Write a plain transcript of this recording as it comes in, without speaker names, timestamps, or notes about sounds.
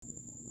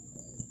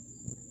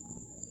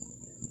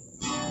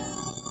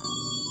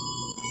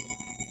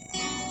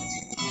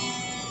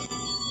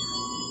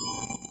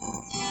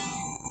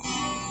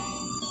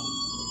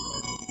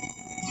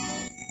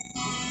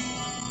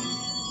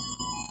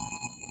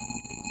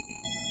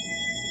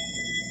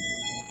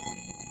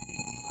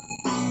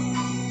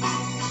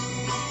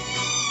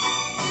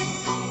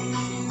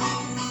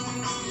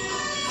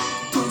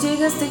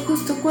llegaste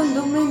justo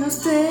cuando menos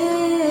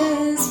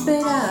te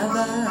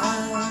esperaba,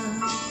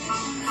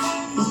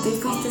 y te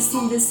fuiste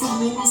sin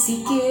decirme ni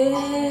siquiera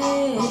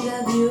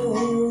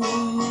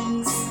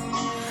adiós.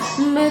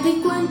 Me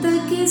di cuenta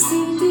que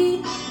sin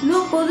ti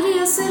no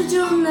podría ser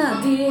yo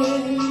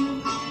nadie.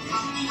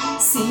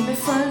 Si me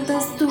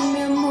faltas tú,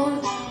 mi amor,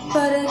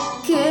 ¿para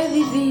qué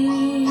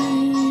vivir?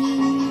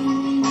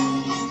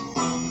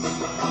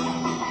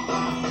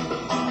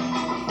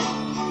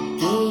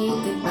 ¿Qué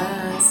te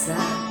pasa,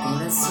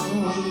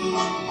 corazón?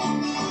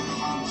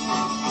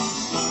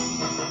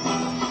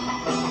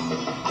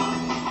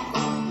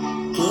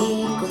 ¿Qué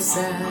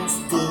cosas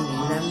tiene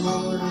el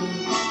amor?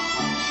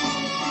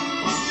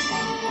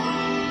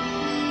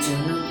 Yo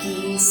no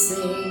quise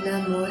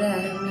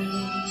enamorarme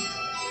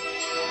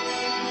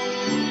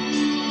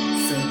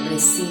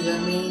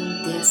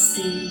sorpresivamente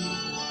así.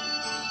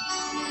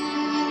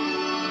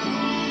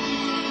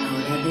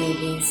 Ahora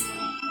debes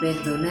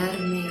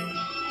perdonarme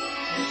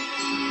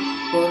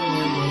por mi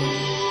amor,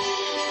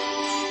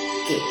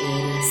 que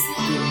eres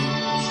tú.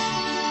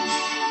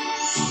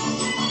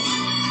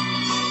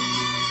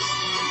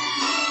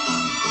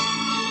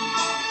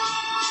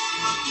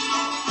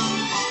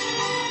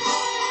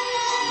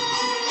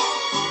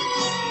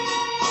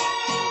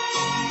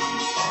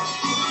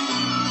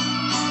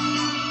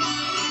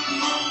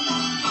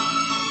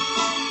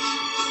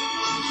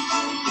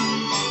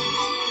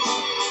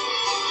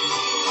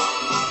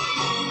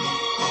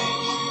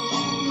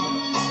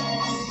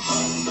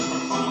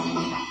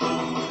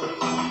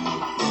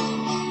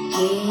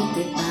 ¿Qué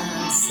te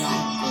pasa,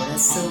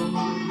 corazón?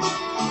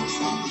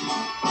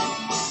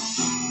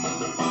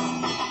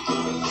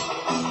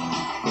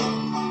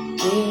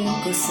 ¿Qué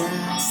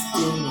cosas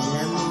tiene el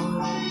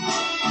amor?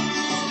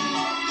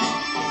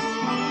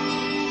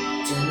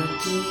 Yo no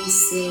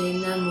quise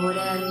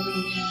enamorarme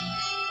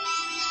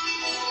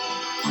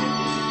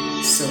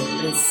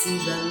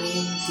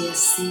sorpresivamente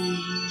así.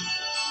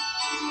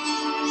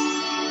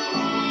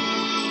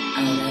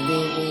 Ahora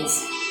debes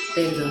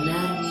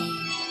perdonarme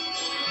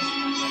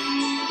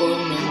por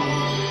mi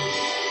amor,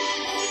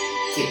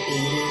 que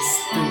eres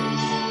tú.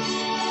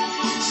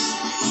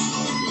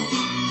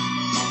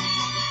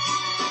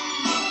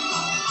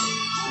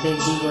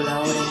 Bendigo la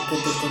hora en que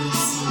te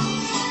conocí,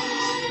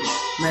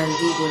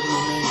 maldigo el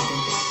momento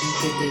en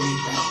que te vi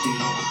partir.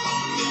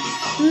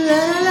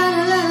 La la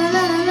la la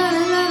la la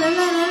la la la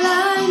la la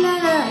la la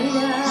la la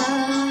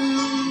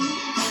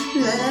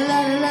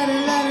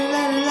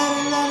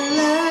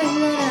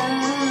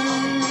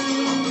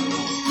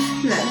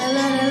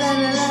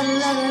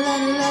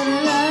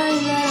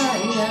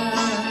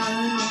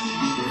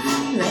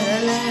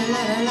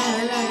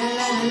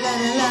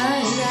la